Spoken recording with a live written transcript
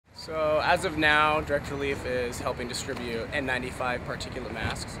So as of now, Direct Relief is helping distribute N95 particulate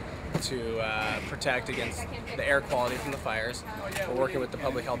masks to protect against the air quality from the fires. We're working with the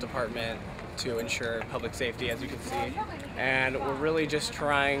Public Health Department to ensure public safety, as you can see. And we're really just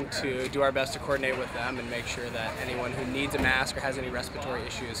trying to do our best to coordinate with them and make sure that anyone who needs a mask or has any respiratory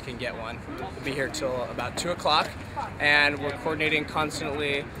issues can get one. We'll be here till about 2 o'clock, and we're coordinating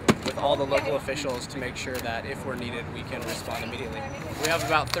constantly with all the local officials to make sure that if we're needed, we can respond immediately. We have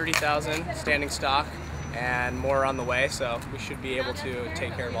about 30,000 standing stock and more on the way, so we should be able to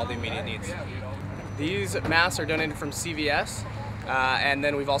take care of all the immediate needs. These masks are donated from CVS, and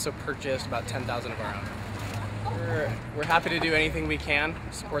then we've also purchased about 10,000 of our own. We're happy to do anything we can,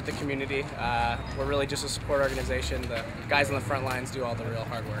 support the community. We're really just a support organization. The guys on the front lines do all the real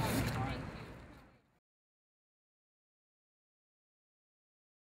hard work.